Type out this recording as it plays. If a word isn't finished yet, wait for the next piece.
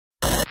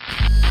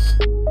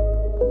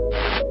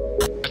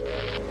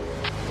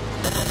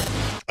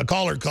A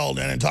caller called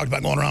in and talked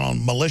about going around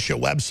on militia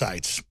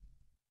websites.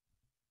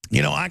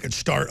 You know, I could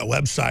start a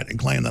website and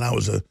claim that I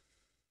was a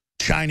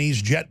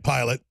Chinese jet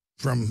pilot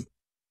from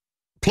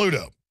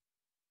Pluto.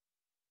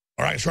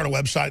 Or I could start a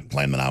website and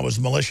claim that I was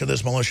militia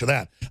this, militia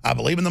that. I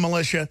believe in the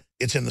militia.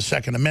 It's in the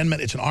Second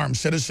Amendment. It's an armed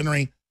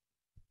citizenry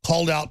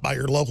called out by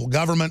your local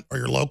government or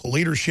your local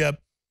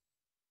leadership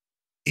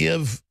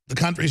if the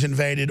country's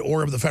invaded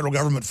or if the federal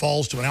government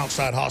falls to an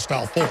outside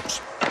hostile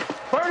force.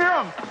 Burn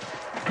him!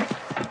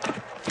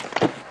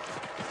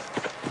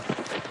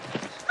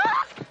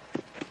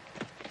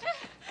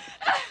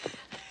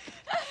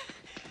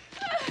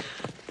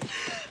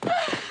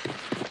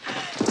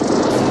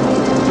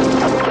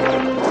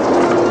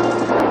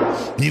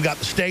 You've got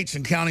the states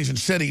and counties and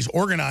cities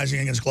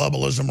organizing against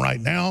globalism right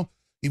now.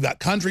 You've got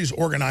countries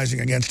organizing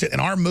against it, and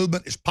our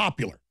movement is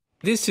popular.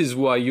 This is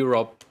why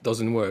Europe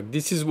doesn't work.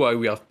 This is why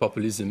we have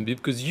populism,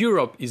 because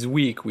Europe is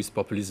weak with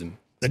populism.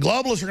 The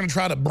globalists are going to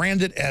try to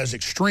brand it as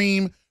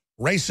extreme,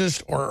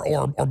 racist,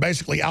 or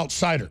basically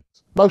outsider.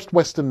 Most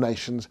Western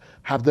nations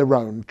have their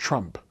own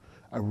Trump,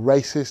 a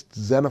racist,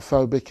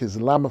 xenophobic,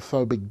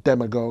 Islamophobic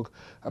demagogue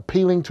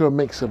appealing to a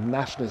mix of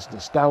nationalist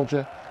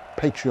nostalgia,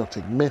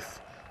 patriotic myth,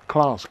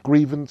 class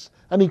grievance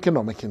and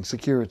economic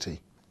insecurity.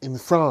 In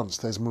France,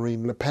 there's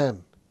Marine Le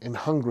Pen. In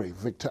Hungary,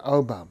 Viktor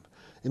Orban.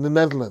 In the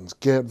Netherlands,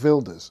 Geert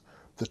Wilders.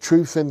 The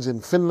True Finns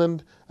in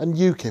Finland and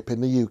UKIP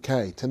in the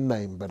UK, to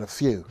name but a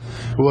few.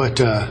 What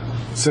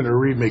Senator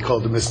Reid may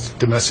call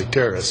domestic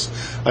terrorists,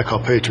 I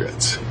call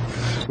patriots.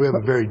 We have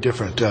a very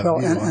different view.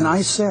 And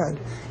I said,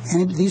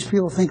 and these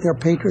people think they're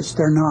patriots,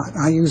 they're not.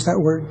 I use that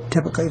word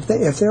typically.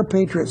 If they're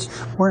patriots,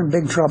 we're in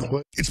big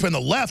trouble. It's been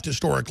the left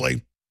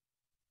historically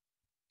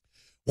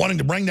wanting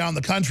to bring down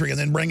the country and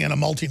then bring in a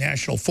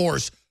multinational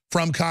force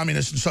from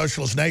communist and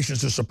socialist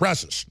nations to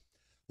suppress us.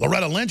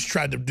 Loretta Lynch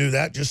tried to do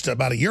that just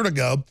about a year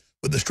ago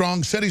with the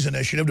Strong Cities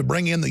Initiative to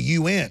bring in the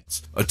UN.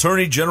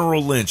 Attorney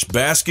General Lynch,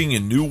 basking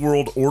in New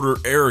World Order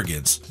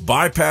arrogance,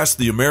 bypassed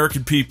the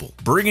American people,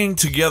 bringing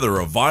together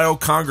a vile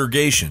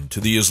congregation to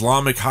the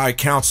Islamic High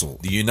Council,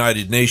 the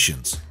United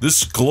Nations.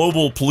 This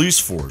global police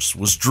force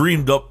was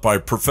dreamed up by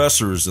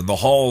professors in the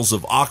halls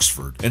of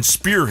Oxford and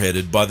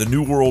spearheaded by the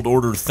New World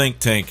Order think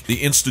tank,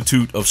 the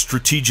Institute of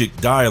Strategic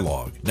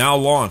Dialogue, now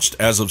launched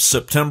as of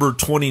September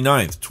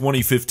 29th,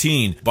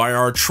 2015 by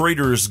our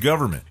traitorous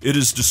government. It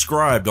is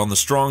described on the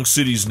Strong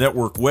Cities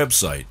Network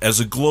website as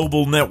a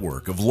global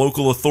network of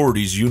local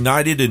authorities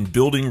united in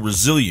building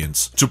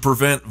resilience to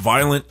prevent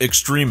violent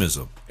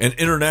extremism. An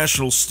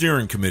international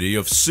steering committee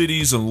of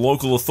cities and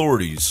local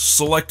authorities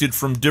selected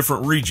from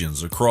different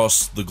regions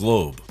across the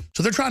globe.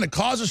 So they're trying to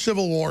cause a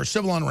civil war,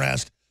 civil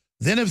unrest.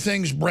 Then if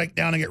things break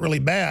down and get really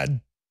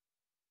bad,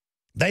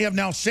 they have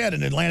now said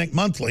in Atlantic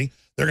Monthly,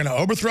 they're going to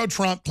overthrow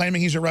Trump,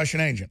 claiming he's a Russian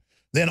agent.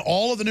 Then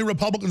all of the new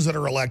Republicans that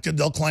are elected,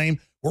 they'll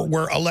claim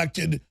were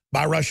elected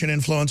by Russian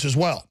influence as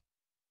well.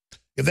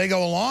 If they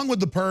go along with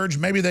the purge,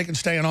 maybe they can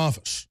stay in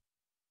office.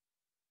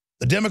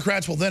 The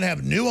Democrats will then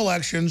have new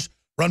elections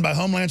run by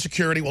Homeland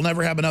Security. We'll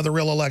never have another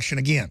real election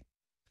again.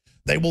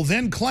 They will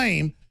then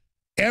claim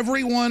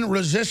everyone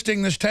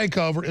resisting this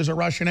takeover is a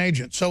Russian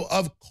agent. So,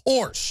 of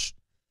course,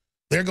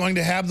 they're going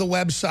to have the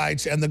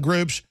websites and the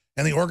groups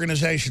and the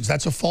organizations.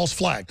 That's a false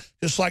flag.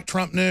 Just like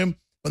Trump knew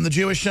when the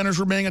Jewish centers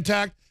were being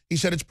attacked, he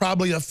said it's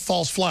probably a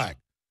false flag.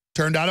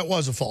 Turned out it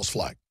was a false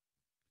flag.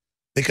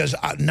 Because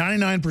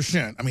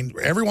 99%, I mean,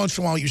 every once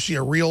in a while you see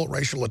a real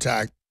racial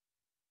attack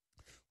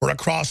or a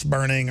cross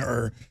burning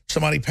or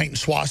somebody painting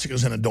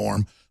swastikas in a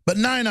dorm. But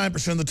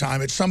 99% of the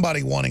time, it's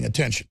somebody wanting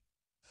attention.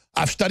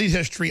 I've studied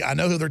history. I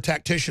know who their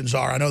tacticians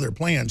are. I know their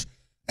plans.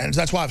 And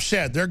that's why I've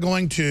said they're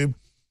going to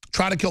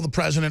try to kill the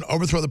president,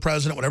 overthrow the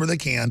president, whatever they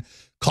can,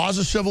 cause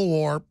a civil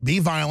war, be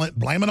violent,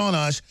 blame it on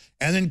us,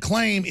 and then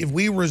claim if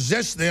we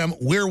resist them,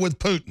 we're with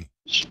Putin.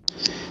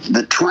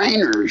 The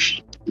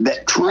trainers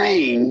that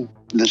train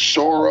the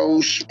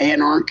Soros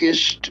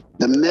anarchists,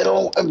 the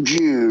middle of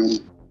June,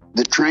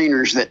 the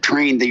trainers that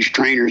train these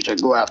trainers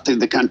that go out through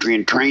the country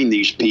and train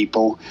these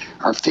people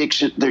are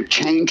fixing, they're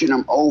changing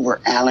them over,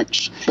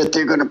 Alex. But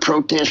they're going to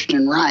protest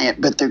and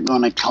riot, but they're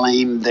going to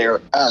claim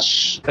they're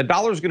us. The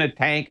dollar's going to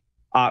tank.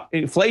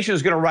 Inflation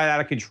is going to run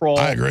out of control.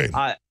 I agree.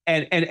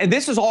 And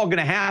this is all going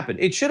to happen.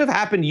 It should have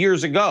happened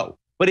years ago,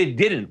 but it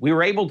didn't. We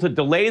were able to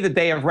delay the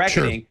day of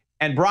reckoning. Sure.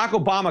 And Barack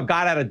Obama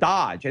got out of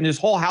Dodge, and his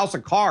whole house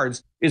of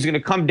cards is going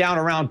to come down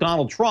around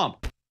Donald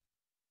Trump.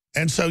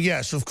 And so,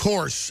 yes, of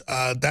course,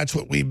 that's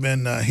what we've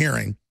been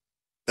hearing,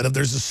 that if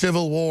there's a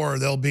civil war,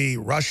 there'll be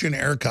Russian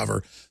air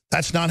cover.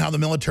 That's not how the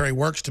military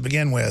works to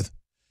begin with.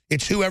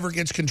 It's whoever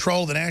gets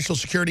control of the National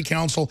Security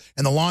Council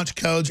and the launch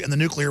codes and the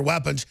nuclear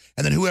weapons,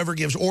 and then whoever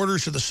gives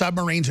orders to the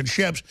submarines and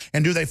ships,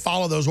 and do they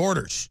follow those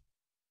orders?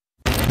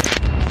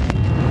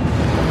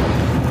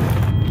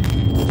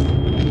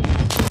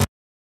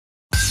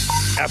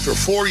 After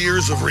 4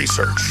 years of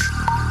research,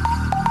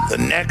 the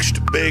next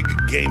big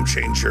game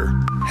changer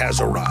has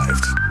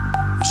arrived.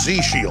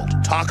 Z-Shield,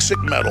 toxic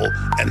metal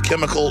and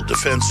chemical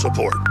defense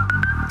support.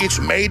 It's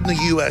made in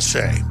the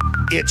USA.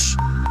 It's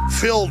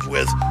filled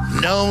with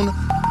known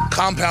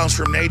compounds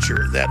from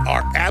nature that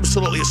are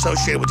absolutely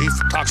associated with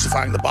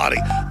detoxifying the body,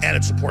 and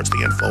it supports the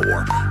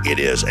InfoWar. It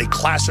is a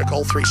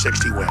classical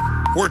 360 win.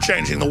 We're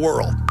changing the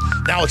world.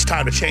 Now it's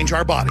time to change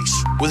our bodies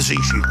with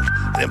Z-Shield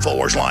at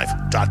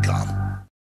InfoWarsLife.com.